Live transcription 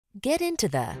Get into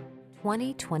the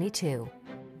 2022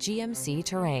 GMC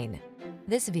Terrain.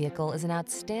 This vehicle is an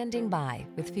outstanding buy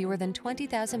with fewer than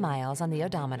 20,000 miles on the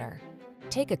odometer.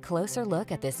 Take a closer look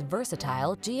at this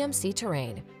versatile GMC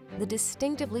Terrain, the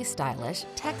distinctively stylish,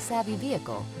 tech-savvy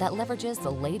vehicle that leverages the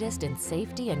latest in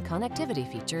safety and connectivity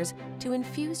features to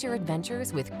infuse your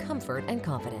adventures with comfort and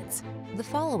confidence. The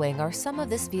following are some of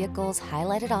this vehicle's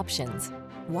highlighted options: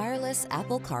 wireless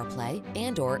Apple CarPlay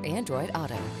and/or Android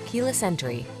Auto, keyless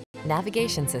entry,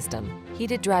 navigation system,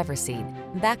 heated driver's seat,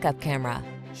 backup camera,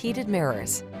 heated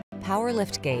mirrors, power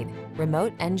liftgate,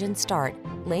 remote engine start,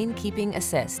 lane keeping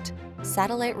assist,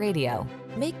 satellite radio.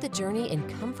 Make the journey in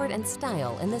comfort and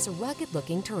style in this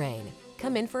rugged-looking Terrain.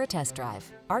 Come in for a test drive.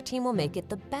 Our team will make it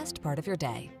the best part of your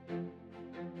day.